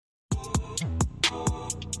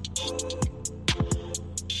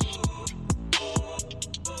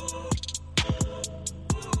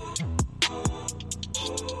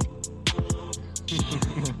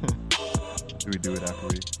do it after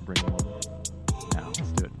we bring them on? Yeah,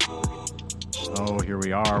 let's do it. Oh, here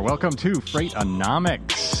we are. Welcome to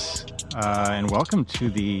Freightonomics, and welcome to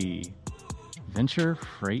the Venture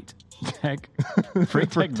Freight Tech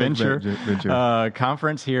Venture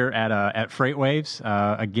conference here at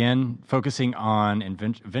FreightWaves. Again, focusing on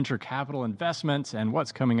venture capital investments and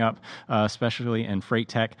what's coming up, especially in freight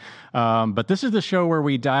tech. But this is the show where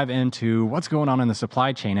we dive into what's going on in the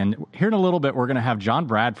supply chain. And here in a little bit, we're going to have John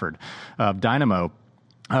Bradford of Dynamo.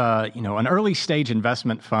 An early stage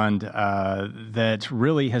investment fund that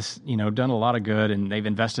really has, done a lot of good, and they've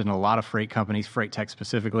invested in a lot of freight companies, freight tech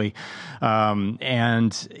specifically, over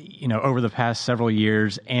the past several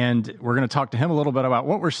years. And we're going to talk to him a little bit about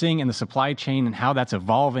what we're seeing in the supply chain and how that's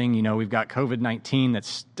evolving. We've got COVID-19 that's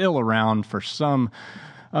still around for some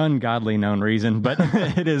ungodly known reason, but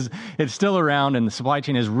it's still around, and the supply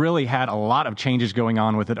chain has really had a lot of changes going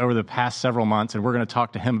on with it over the past several months, and we're going to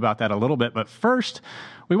talk to him about that a little bit. But first,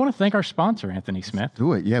 we want to thank our sponsor, Anthony Smith. Let's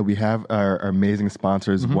do it. Yeah, we have our amazing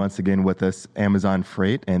sponsors once again with us, Amazon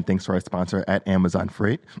Freight, and thanks to our sponsor at Amazon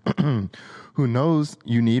Freight, who knows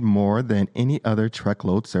you need more than any other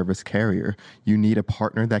truckload service carrier. You need a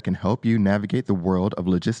partner that can help you navigate the world of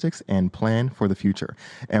logistics and plan for the future.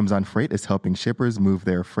 Amazon Freight is helping shippers move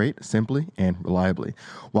their freight simply and reliably,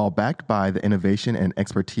 while backed by the innovation and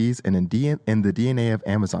expertise in the DNA of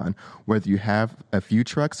Amazon. Whether you have a few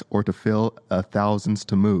trucks or to fill thousands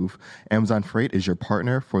to move, Amazon Freight is your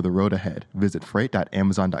partner for the road ahead. Visit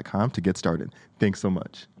freight.amazon.com to get started. Thanks so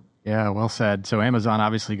much. Yeah, well said. So Amazon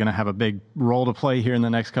obviously going to have a big role to play here in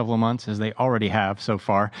the next couple of months, as they already have so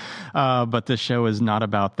far. But this show is not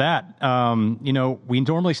about that. We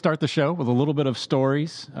normally start the show with a little bit of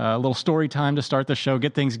stories, a little story time to start the show,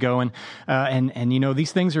 get things going.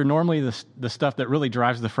 These things are normally the stuff that really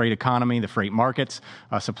drives the freight economy, the freight markets,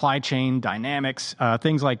 supply chain dynamics,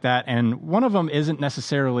 things like that. And one of them isn't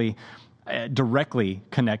necessarily directly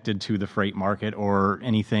connected to the freight market or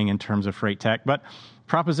anything in terms of freight tech, but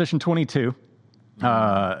Proposition 22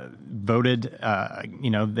 voted,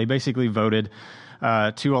 they basically voted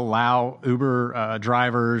to allow Uber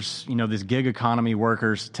drivers, this gig economy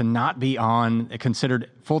workers, to not be considered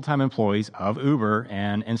full-time employees of Uber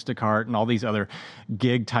and Instacart and all these other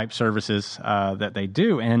gig type services that they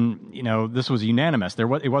do. And, this was unanimous. It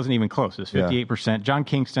wasn't even close. It was 58%. Yeah. John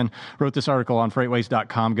Kingston wrote this article on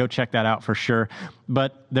freightways.com. Go check that out for sure.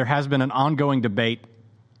 But there has been an ongoing debate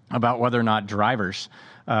about whether or not drivers,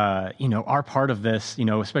 are part of this,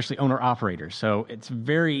 especially owner-operators. So it's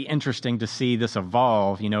very interesting to see this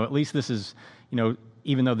evolve. At least this is,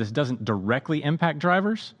 even though this doesn't directly impact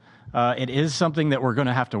drivers, it is something that we're going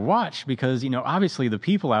to have to watch because, obviously the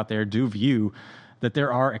people out there do view that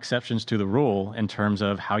there are exceptions to the rule in terms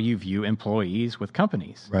of how you view employees with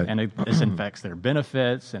companies. Right. And this affects their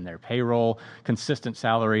benefits and their payroll, consistent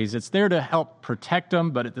salaries. It's there to help protect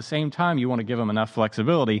them, but at the same time, you want to give them enough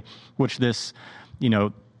flexibility, which this,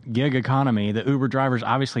 gig economy, the Uber drivers,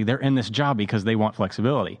 obviously they're in this job because they want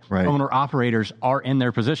flexibility. Right. Owner-operators are in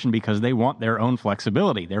their position because they want their own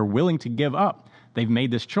flexibility. They're willing to give up. They've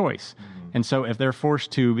made this choice. And so if they're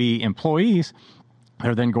forced to be employees,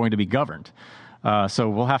 they're then going to be governed. So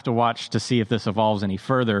we'll have to watch to see if this evolves any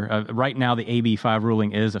further. Right now, the AB5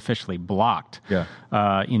 ruling is officially blocked,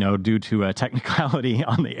 due to a technicality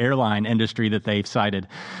on the airline industry that they've cited.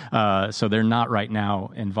 So they're not right now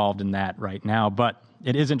involved in that right now. But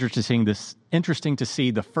it is interesting to see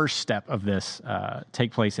the first step of this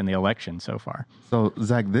take place in the election so far. So,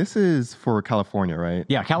 Zach, this is for California, right?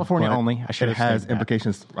 Yeah, California only. I should have said that. It has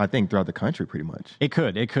implications, I think, throughout the country pretty much. It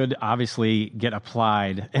could obviously get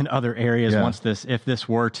applied in other areas if this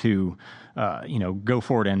were to, go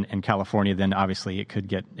forward in California, then obviously it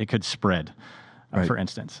could spread, right. For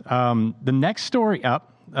instance. The next story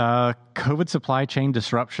up, COVID supply chain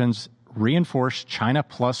disruptions reinforce China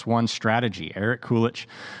Plus One strategy. Eric Kulich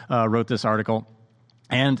wrote this article.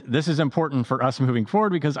 And this is important for us moving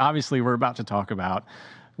forward because obviously we're about to talk about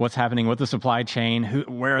what's happening with the supply chain,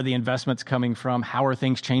 where are the investments coming from, how are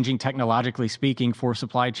things changing technologically speaking for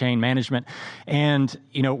supply chain management. And,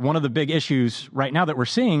 one of the big issues right now that we're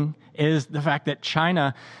seeing is the fact that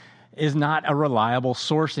China is not a reliable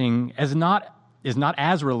sourcing, is not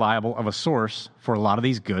as reliable of a source for a lot of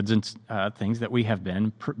these goods and things that we have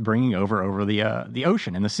been bringing over the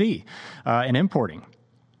ocean and the sea and importing.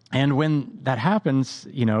 And when that happens,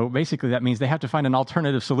 basically that means they have to find an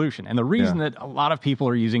alternative solution. And the reason that a lot of people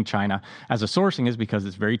are using China as a sourcing is because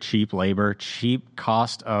it's very cheap labor, cheap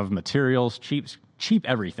cost of materials, cheap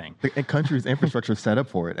everything. The country's infrastructure is set up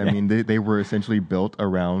for it. I mean, they were essentially built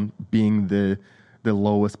around being the the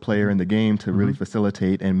lowest player in the game to really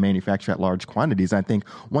facilitate and manufacture at large quantities. I think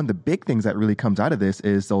one of the big things that really comes out of this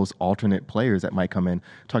is those alternate players that might come in.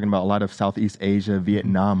 Talking about a lot of Southeast Asia,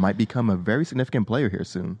 Vietnam might become a very significant player here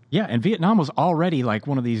soon. Yeah, and Vietnam was already like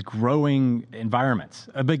one of these growing environments.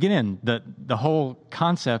 But again, the whole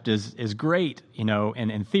concept is great,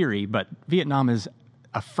 in theory, but Vietnam is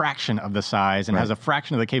a fraction of the size and has a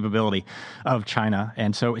fraction of the capability of China.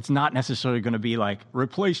 And so it's not necessarily going to be like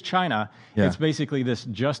replace China. Yeah. It's basically this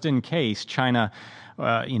just in case China,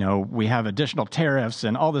 we have additional tariffs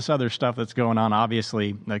and all this other stuff that's going on,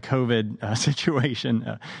 obviously the COVID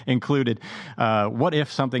situation included. What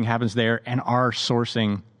if something happens there and our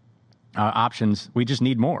sourcing options, we just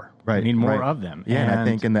need more. Right, we need more of them. Yeah, and I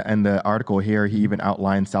think in the article here, he even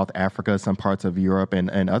outlined South Africa, some parts of Europe,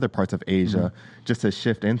 and other parts of Asia, just to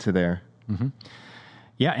shift into there.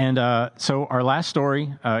 Yeah, and so our last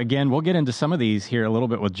story, again, we'll get into some of these here a little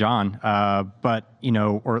bit with John, but,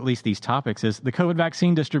 or at least these topics, is the COVID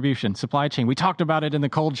vaccine distribution, supply chain. We talked about it in the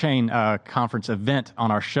cold chain conference event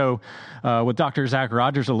on our show with Dr. Zach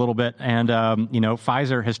Rogers a little bit, and,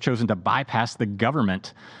 Pfizer has chosen to bypass the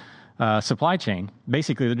government supply chain,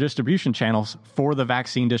 basically the distribution channels for the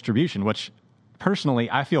vaccine distribution, which personally,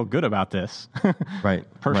 I feel good about this.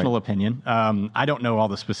 Personal opinion. I don't know all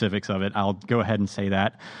the specifics of it. I'll go ahead and say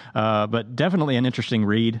that. But definitely an interesting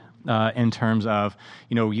read in terms of,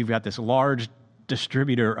 you've got this large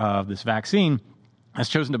distributor of this vaccine has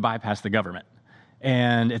chosen to bypass the government.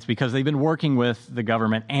 And it's because they've been working with the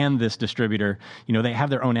government and this distributor. They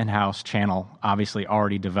have their own in-house channel, obviously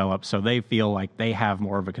already developed. So they feel like they have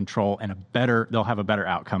more of a control and they'll have a better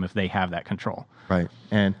outcome if they have that control. Right.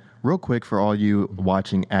 And real quick for all you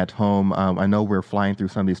watching at home, I know we're flying through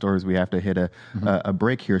some of these stories. We have to hit a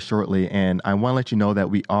break here shortly. And I want to let you know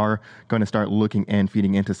that we are going to start looking and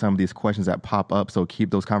feeding into some of these questions that pop up. So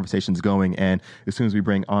keep those conversations going. And as soon as we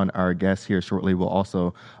bring on our guests here shortly, we'll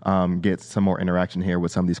also get some more interaction here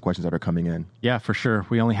with some of these questions that are coming in. Yeah, for sure.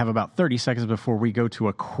 We only have about 30 seconds before we go to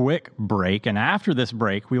a quick break. And after this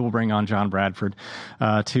break, we will bring on John Bradford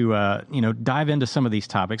to dive into some of these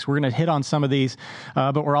topics. We're going to hit on some of these,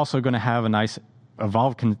 but we're also going to have a nice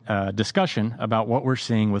evolved discussion about what we're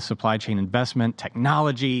seeing with supply chain investment,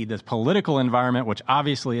 technology, this political environment, which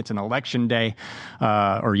obviously it's an election day,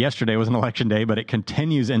 or yesterday was an election day, but it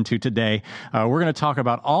continues into today. We're going to talk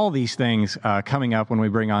about all these things coming up when we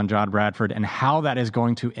bring on John Bradford and how that is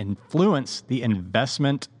going to influence the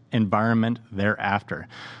investment environment thereafter.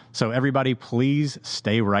 So everybody, please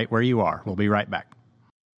stay right where you are. We'll be right back.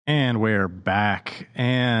 And we're back,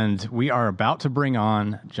 and we are about to bring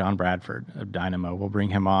on John Bradford of Dynamo. We'll bring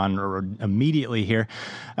him on immediately here.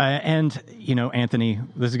 Anthony,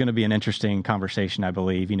 this is going to be an interesting conversation, I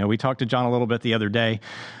believe. We talked to John a little bit the other day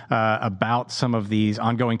about some of these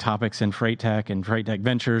ongoing topics in Freight Tech and Freight Tech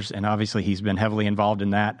Ventures, and obviously he's been heavily involved in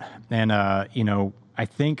that. And, I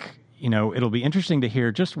think it'll be interesting to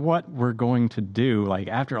hear just what we're going to do, like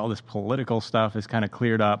after all this political stuff is kind of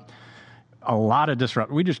cleared up. A lot of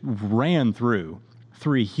disruption. We just ran through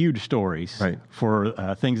 3 huge stories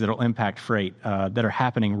for things that will impact freight that are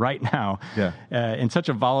happening right now in such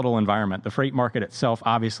a volatile environment. The freight market itself,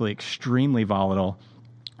 obviously extremely volatile.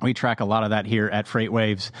 We track a lot of that here at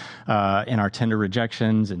FreightWaves in our tender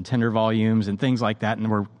rejections and tender volumes and things like that. And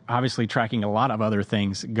we're obviously tracking a lot of other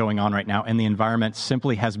things going on right now. And the environment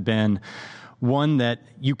simply has been one that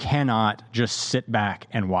you cannot just sit back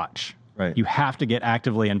and watch. Right. You have to get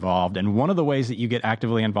actively involved. And one of the ways that you get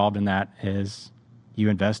actively involved in that is you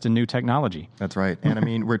invest in new technology. That's right.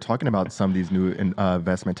 And we're talking about some of these new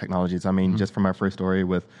investment technologies. Just from our first story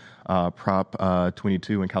with Prop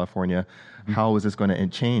 22 in California, how is this going to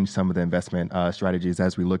change some of the investment strategies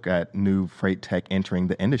as we look at new freight tech entering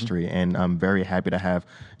the industry? And I'm very happy to have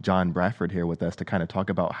John Bradford here with us to kind of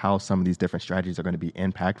talk about how some of these different strategies are going to be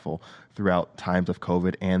impactful throughout times of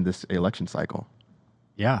COVID and this election cycle.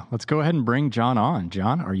 Yeah, let's go ahead and bring John on.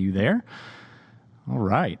 John, are you there? All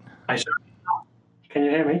right. Can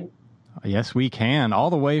you hear me? Yes, we can.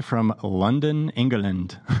 All the way from London,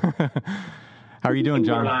 England. How are you doing,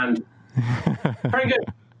 John? Very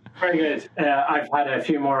good. Very good. I've had a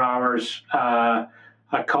few more hours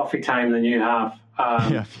at coffee time than you have.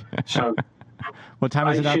 So, what time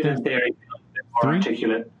is it out there? In theory, more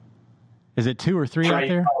articulate. Is it 2 or 3 out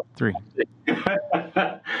there? 3.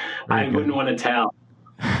 I wouldn't want to tell.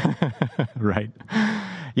 Right.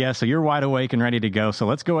 Yeah, so you're wide awake and ready to go. So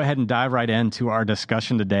let's go ahead and dive right into our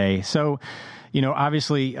discussion today. So,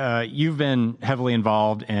 obviously, you've been heavily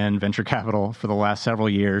involved in venture capital for the last several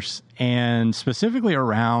years, and specifically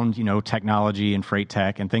around, technology and freight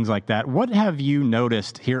tech and things like that. What have you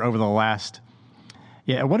noticed here over the last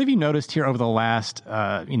Yeah. What have you noticed here over the last,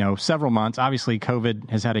 several months? Obviously, COVID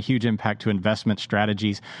has had a huge impact to investment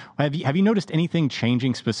strategies. Have you noticed anything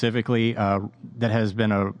changing specifically that has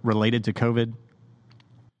been related to COVID?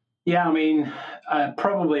 Yeah, I mean,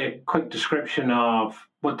 probably a quick description of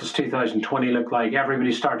what does 2020 look like.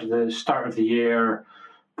 Everybody started the start of the year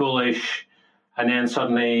bullish, and then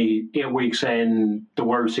suddenly 8 weeks in, the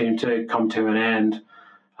world seemed to come to an end.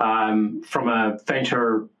 From a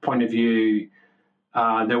venture point of view,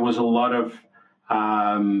 there was a lot of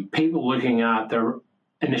people looking at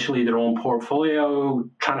initially their own portfolio,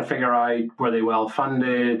 trying to figure out were they well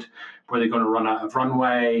funded, were they going to run out of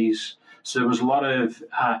runways. So there was a lot of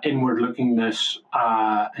inward lookingness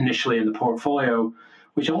initially in the portfolio,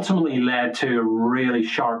 which ultimately led to a really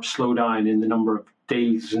sharp slowdown in the number of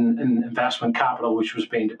deals and investment capital which was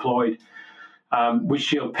being deployed,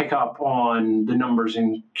 which you'll pick up on the numbers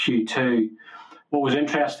in Q2. What was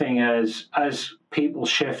interesting is as people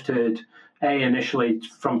shifted, initially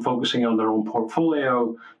from focusing on their own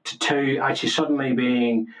portfolio to two, actually suddenly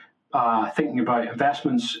being thinking about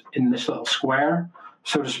investments in this little square,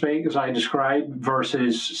 so to speak, as I described,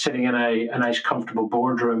 versus sitting in a nice, comfortable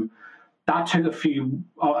boardroom. That took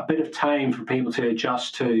a bit of time for people to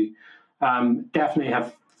adjust to. Definitely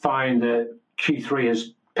have found that Q3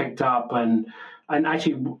 has picked up, and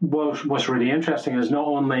actually what's really interesting is not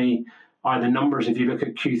only are the numbers, if you look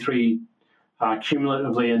at Q3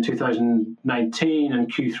 cumulatively in 2019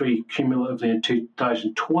 and Q3 cumulatively in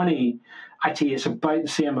 2020, actually it's about the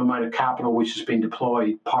same amount of capital which has been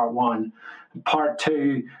deployed, part one. Part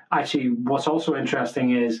two, actually what's also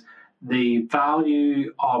interesting is the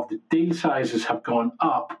value of the deal sizes have gone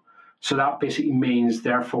up. So that basically means,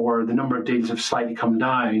 therefore, the number of deals have slightly come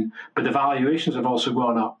down, but the valuations have also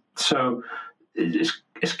gone up. So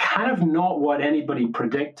it's kind of not what anybody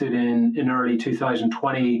predicted in early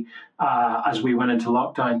 2020 as we went into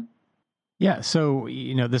lockdown. Yeah. So,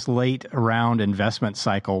 this late round investment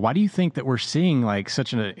cycle, why do you think that we're seeing like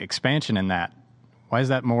such an expansion in that? Why is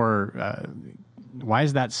that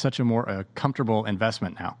such a more comfortable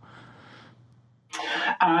investment now?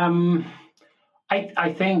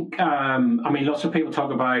 I think, lots of people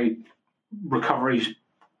talk about recovery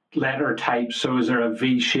letter types. So is there a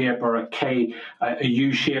V shape or a K, a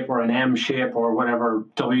U shape or an M shape or whatever,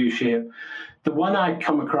 W shape? The one I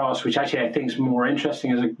come across, which actually I think is more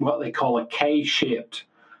interesting, is what they call a K-shaped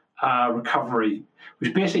recovery,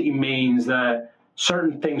 which basically means that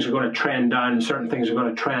certain things are going to trend down and certain things are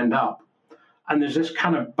going to trend up. And there's this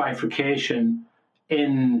kind of bifurcation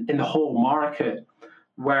in the whole market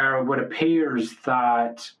where it appears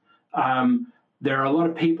that there are a lot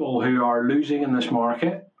of people who are losing in this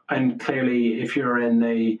market. And clearly, if you're in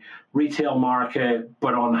the retail market,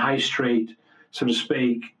 but on high street, so to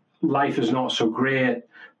speak, life is not so great.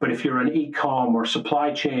 But if you're an e-com or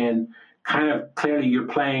supply chain, kind of clearly you're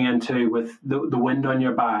playing into with the wind on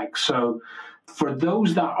your back. So for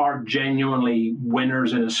those that are genuinely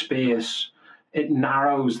winners in a space, it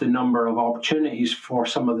narrows the number of opportunities for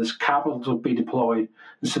some of this capital to be deployed.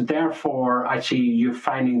 And so therefore, actually, you're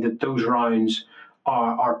finding that those rounds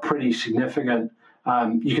are pretty significant.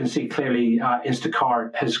 You can see clearly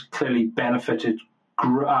Instacart has clearly benefited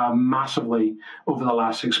massively over the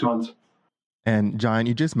last 6 months. And John,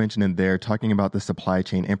 you just mentioned in there, talking about the supply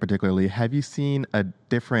chain in particularly, have you seen a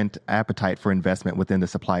different appetite for investment within the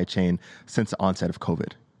supply chain since the onset of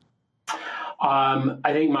COVID?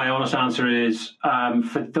 I think my honest answer is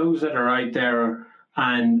for those that are out there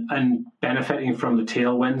and benefiting from the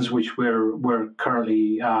tailwinds, which we're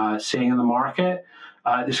currently seeing in the market,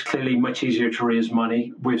 it's clearly much easier to raise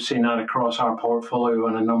money. We've seen that across our portfolio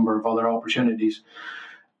and a number of other opportunities.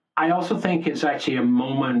 I also think it's actually a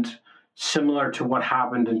moment similar to what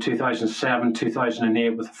happened in 2007, 2008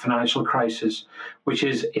 with the financial crisis, which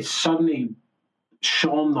is it's suddenly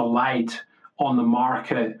shone the light on the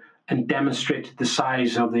market and demonstrated the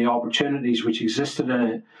size of the opportunities which existed in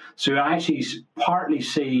it. So I actually partly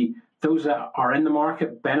see those that are in the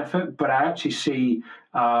market benefit, but I actually see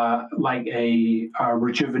like a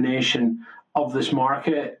rejuvenation of this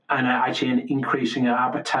market and actually an increasing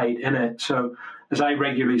appetite in it. So as I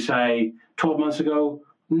regularly say, 12 months ago,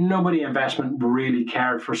 nobody in investment really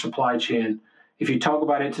cared for supply chain. If you talk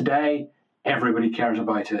about it today, everybody cares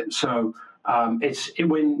about it. So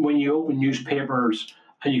when you open newspapers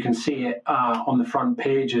and you can see it on the front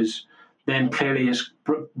pages, then clearly it's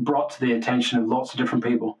brought to the attention of lots of different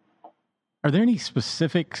people. Are there any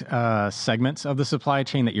specific segments of the supply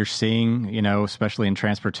chain that you're seeing, especially in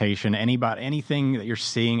transportation? Anything that you're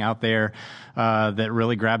seeing out there that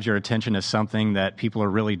really grabs your attention as something that people are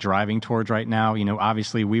really driving towards right now?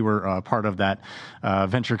 Obviously we were part of that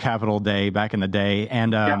venture capital day back in the day,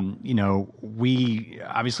 and we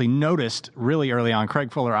obviously noticed really early on.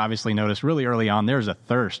 Craig Fuller obviously noticed really early on there's a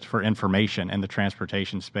thirst for information in the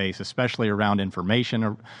transportation space, especially around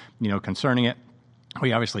information, concerning it.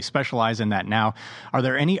 We obviously specialize in that now. Are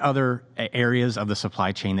there any other areas of the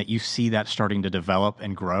supply chain that you see that starting to develop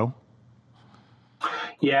and grow?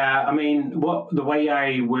 Yeah, I mean, the way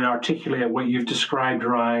I would articulate what you've described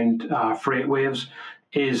around freight waves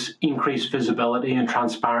is increased visibility and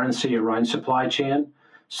transparency around supply chain.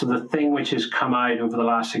 So the thing which has come out over the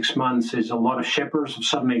last 6 months is a lot of shippers have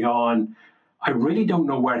suddenly gone, I really don't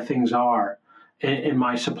know where things are in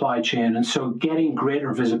my supply chain. And so getting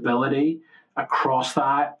greater visibility across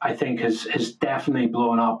that, I think, has definitely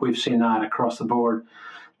blown up. We've seen that across the board.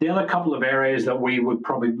 The other couple of areas that we would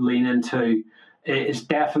probably lean into is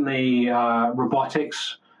definitely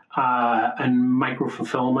robotics and micro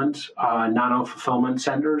fulfillment, nano fulfillment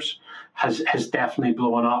centers has definitely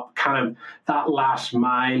blown up. Kind of that last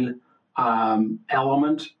mile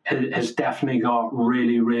element has definitely got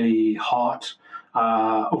really, really hot.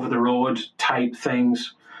 Over the road type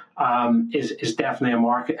things is definitely a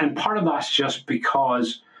market. And part of that's just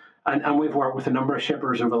because, and we've worked with a number of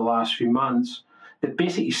shippers over the last few months that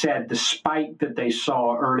basically said the spike that they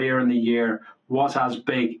saw earlier in the year was as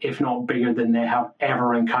big, if not bigger, than they have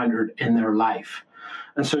ever encountered in their life.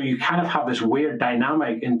 And so you kind of have this weird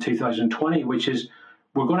dynamic in 2020, which is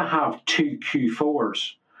we're going to have two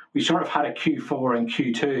Q4s. We sort of had a Q4 and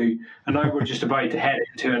Q2, and now we're just about to head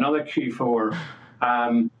into another Q4.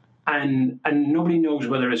 And nobody knows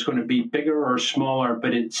whether it's going to be bigger or smaller,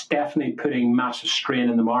 but it's definitely putting massive strain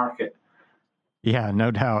in the market. Yeah, no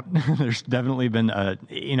doubt. There's definitely been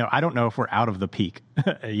I don't know if we're out of the peak,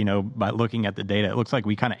 by looking at the data. It looks like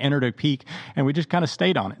we kind of entered a peak and we just kind of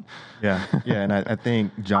stayed on it. Yeah. And I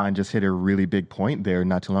think John just hit a really big point there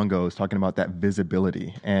not too long ago. Was talking about that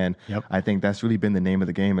visibility. And I think that's really been the name of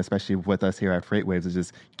the game, especially with us here at FreightWaves, is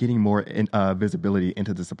just getting more visibility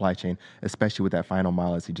into the supply chain, especially with that final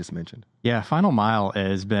mile, as he just mentioned. Yeah, final mile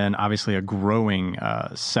has been obviously a growing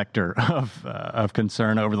sector of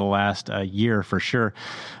concern over the last year, for sure.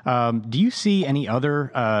 Do you see any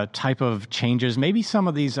other type of changes? Maybe some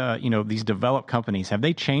of these, these developed companies, have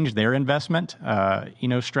they changed their investment,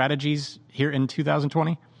 strategies here in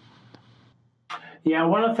 2020? Yeah,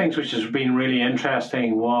 one of the things which has been really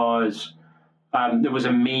interesting was there was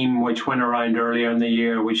a meme which went around earlier in the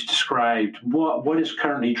year which described what is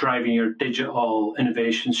currently driving your digital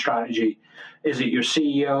innovation strategy. Is it your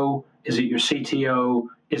CEO? Is it your CTO?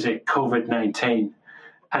 Is it COVID-19?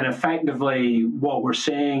 And effectively, what we're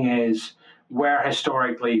seeing is where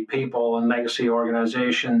historically people and legacy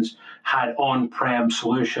organizations had on-prem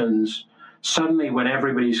solutions, suddenly when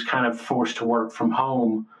everybody's kind of forced to work from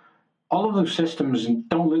home, all of those systems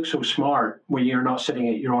don't look so smart when you're not sitting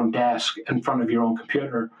at your own desk in front of your own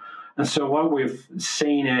computer. And so what we've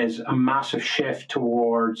seen is a massive shift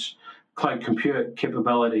towards cloud compute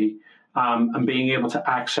capability and being able to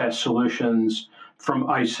access solutions from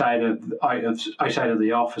outside of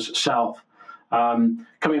the office itself.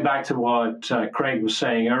 Coming back to what Craig was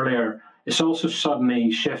saying earlier, it's also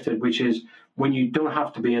suddenly shifted, which is when you don't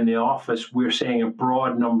have to be in the office, we're seeing a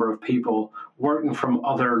broad number of people working from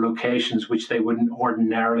other locations which they wouldn't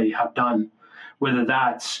ordinarily have done, whether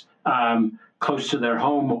that's close to their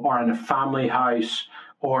home or in a family house,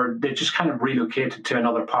 or they just kind of relocated to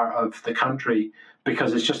another part of the country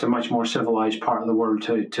because it's just a much more civilized part of the world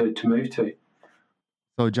to move to.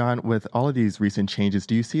 So, John, with all of these recent changes,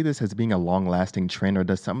 do you see this as being a long-lasting trend, or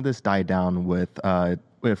does some of this die down with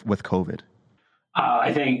COVID?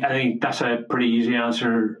 I think that's a pretty easy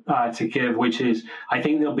answer to give, which is I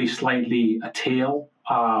think there'll be slightly a tail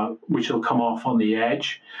which will come off on the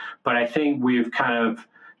edge, but I think we've kind of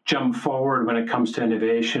jumped forward when it comes to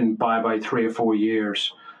innovation by about 3 or 4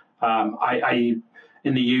 years. In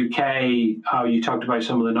the UK, you talked about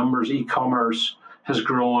some of the numbers. E-commerce has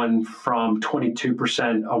grown from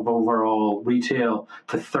 22% of overall retail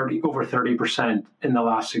to over 30% in the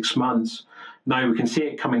last 6 months. Now we can see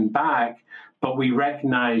it coming back, but we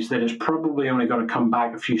recognize that it's probably only going to come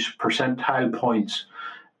back a few percentile points.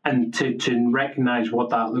 And to recognize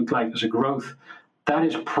what that looked like as a growth, that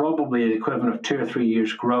is probably the equivalent of 2 or 3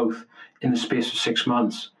 years growth in the space of 6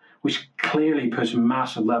 months, which clearly puts a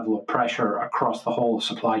massive level of pressure across the whole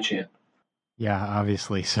supply chain. Yeah,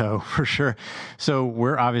 obviously. So for sure. So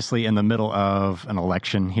we're obviously in the middle of an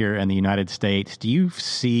election here in the United States. Do you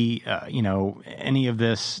see, any of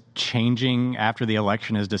this changing after the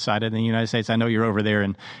election is decided in the United States? I know you're over there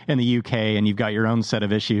in the UK and you've got your own set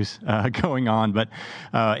of issues going on, but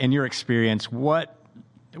in your experience, what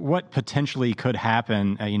potentially could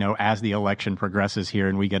happen, as the election progresses here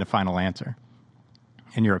and we get a final answer,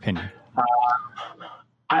 in your opinion?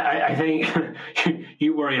 I think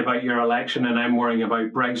you worry about your election, and I'm worrying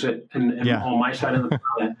about Brexit on my side of the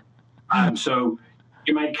planet. So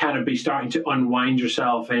you might kind of be starting to unwind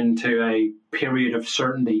yourself into a period of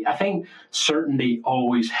certainty. I think certainty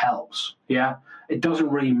always helps. Yeah, it doesn't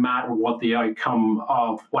really matter what the outcome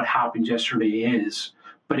of what happened yesterday is,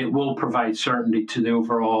 but it will provide certainty to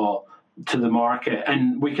the market,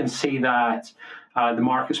 and we can see that the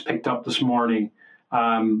market's picked up this morning.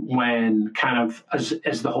 When kind of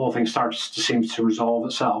as the whole thing seems to resolve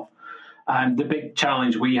itself. The big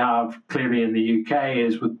challenge we have clearly in the UK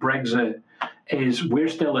is with Brexit is we're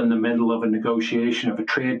still in the middle of a negotiation of a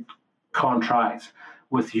trade contract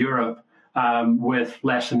with Europe with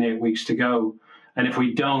less than 8 weeks to go. And if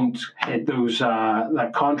we don't hit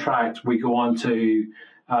that contract, we go on to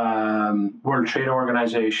World Trade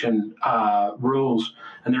Organization rules.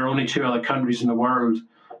 And there are only 2 other countries in the world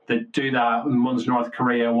that do that, and one's North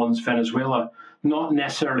Korea, one's Venezuela. Not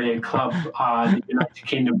necessarily a club the United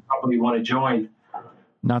Kingdom probably want to join.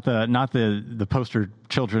 Not the poster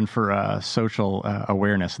children for social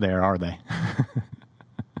awareness there, are they?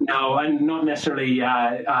 No, and not necessarily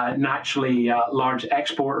naturally large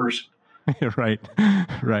exporters. Right.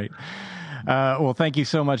 Well, thank you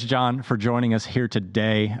so much, John, for joining us here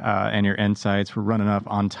today and your insights. We're running up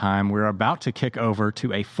on time. We're about to kick over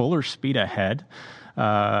to a fuller speed ahead,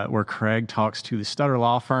 where Craig talks to the Stutter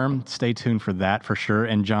Law Firm. Stay tuned for that for sure.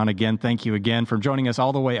 And John, again, thank you again for joining us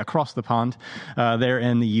all the way across the pond there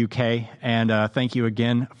in the UK. And thank you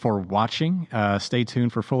again for watching. Stay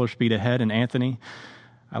tuned for fuller speed ahead. And Anthony,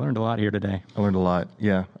 I learned a lot here today. I learned a lot.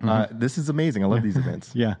 Yeah. This is amazing. I love these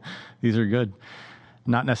events. Yeah, these are good.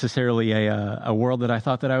 Not necessarily a world that I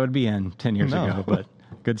thought that I would be in 10 years ago, but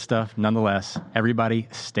good stuff nonetheless. Everybody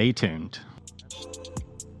stay tuned.